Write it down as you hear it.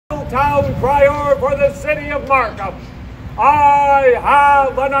town crier for the city of Markham, I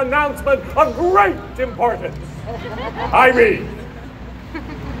have an announcement of great importance. I read,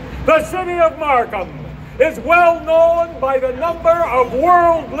 the city of Markham is well known by the number of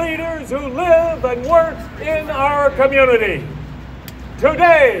world leaders who live and work in our community.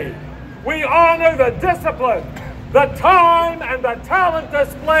 Today, we honor the discipline, the time, and the talent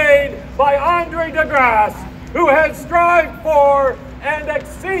displayed by Andre de Grasse, who has strived for and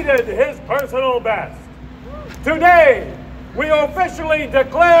exceeded his personal best. Today, we officially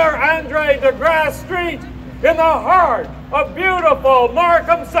declare Andre de Grasse Street in the heart of beautiful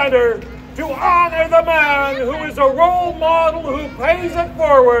Markham Center to honor the man who is a role model who pays it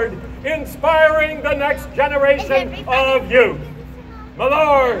forward, inspiring the next generation of youth. My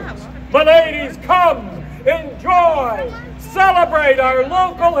lords, my ladies, come, enjoy, celebrate our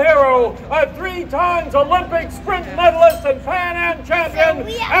local hero, a 3-time Olympic sprint medalist and Pan Am champion,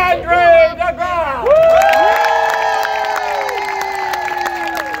 Andre de Grasse.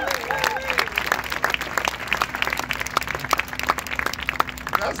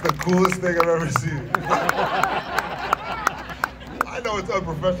 That's the coolest thing I've ever seen. I know it's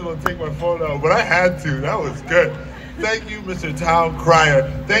unprofessional to take my phone out, but I had to. That was good. Thank you, Mr. Town Crier.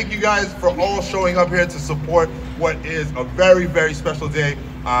 Thank you guys for all showing up here to support what is a very, very special day,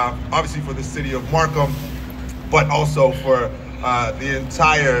 obviously for the city of Markham, but also for the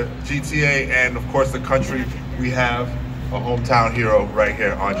entire GTA and, of course, the country. We have a hometown hero right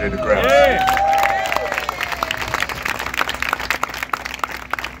here, Andre de Grasse. Yeah.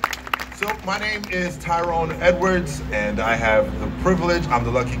 So my name is Tyrone Edwards, and I have the privilege, I'm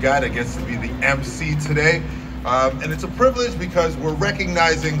the lucky guy that gets to be the MC today. And it's a privilege because we're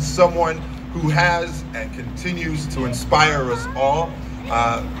recognizing someone who has and continues to inspire us all.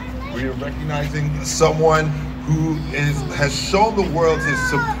 We are recognizing someone who has shown the world his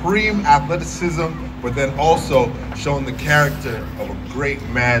supreme athleticism, but then also shown the character of a great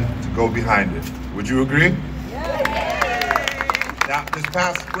man to go behind it. Would you agree? Now, this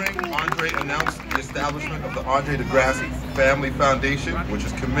past spring, Andre announced the establishment of the Andre de Grasse Family Foundation, which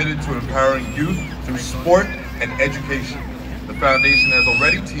is committed to empowering youth through sport and education. The foundation has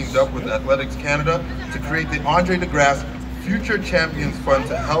already teamed up with Athletics Canada to create the Andre de Grasse Future Champions Fund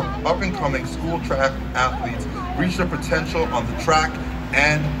to help up-and-coming school track athletes reach their potential on the track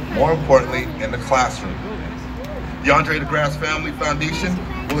and, more importantly, in the classroom. The Andre de Grasse Family Foundation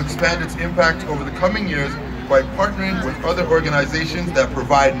will expand its impact over the coming years by partnering with other organizations that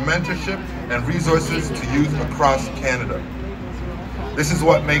provide mentorship and resources to youth across Canada. This is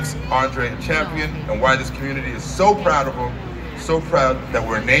what makes Andre a champion and why this community is so proud of him, so proud that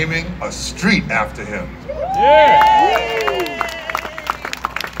we're naming a street after him. Yeah.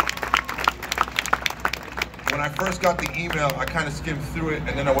 When I first got the email, I kind of skimmed through it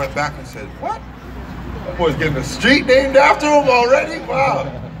and then I went back and said, what? That boy's getting a street named after him already?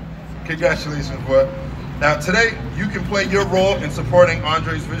 Wow. Congratulations, boy. Now today, you can play your role in supporting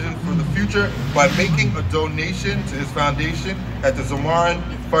Andre's vision for the future by making a donation to his foundation at the Zomaran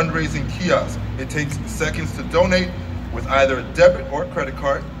fundraising kiosk. It takes seconds to donate with either a debit or credit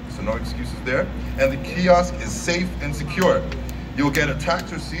card, so no excuses there, and the kiosk is safe and secure. You'll get a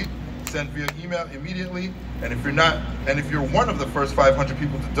tax receipt sent via email immediately, and if you're one of the first 500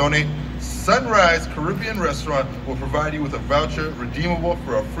 people to donate, Sunrise Caribbean Restaurant will provide you with a voucher redeemable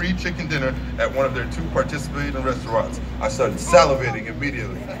for a free chicken dinner at one of their 2 participating restaurants. I started salivating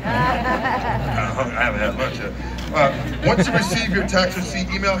immediately. I haven't had lunch yet. Once you receive your tax receipt,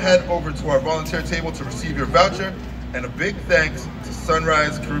 head over to our volunteer table to receive your voucher. And a big thanks to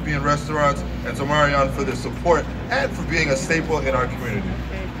Sunrise Caribbean Restaurants and Zomarion for their support and for being a staple in our community.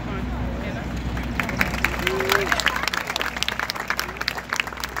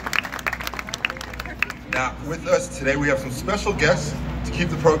 Now, with us today, we have some special guests. To keep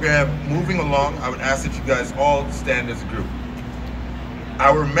the program moving along, I would ask that you guys all stand as a group.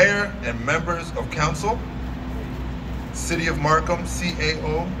 Our mayor and members of council, City of Markham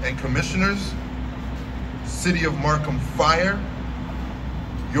CAO and commissioners, City of Markham Fire,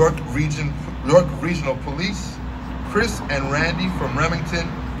 York Regional Police, Chris and Randy from Remington,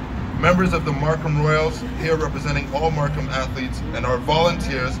 members of the Markham Royals here representing all Markham athletes, and our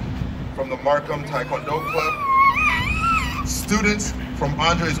volunteers from the Markham Taekwondo Club, students from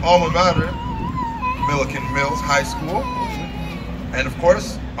Andre's alma mater, Milliken Mills High School, and of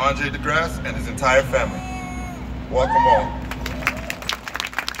course, Andre de Grasse and his entire family. Welcome all.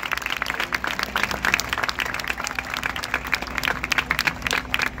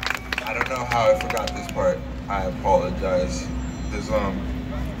 I don't know how I forgot this part. I apologize. There's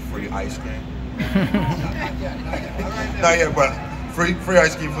free ice cream. Not yet, but Free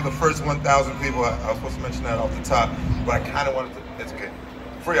ice cream for the first 1,000 people. I was supposed to mention that off the top, but I kind of wanted to, it's okay.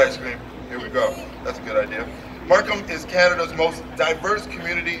 Free ice cream, here we go. That's a good idea. Markham is Canada's most diverse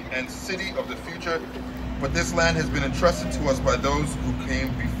community and city of the future, but this land has been entrusted to us by those who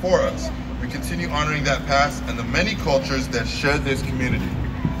came before us. We continue honoring that past and the many cultures that share this community.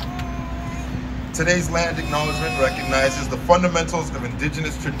 Today's land acknowledgement recognizes the fundamentals of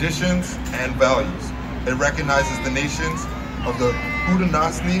Indigenous traditions and values. It recognizes the nations of the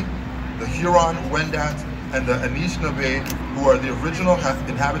Haudenosaunee, the Huron-Wendat, and the Anishinaabe, who are the original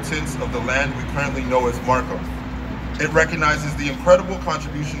inhabitants of the land we currently know as Markham. It recognizes the incredible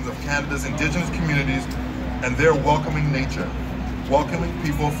contributions of Canada's Indigenous communities and their welcoming nature, welcoming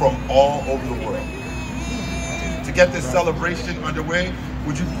people from all over the world. To get this celebration underway,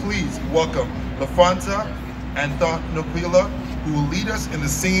 would you please welcome Lafanta and Thought Noquila, who will lead us in the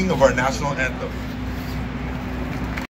singing of our national anthem.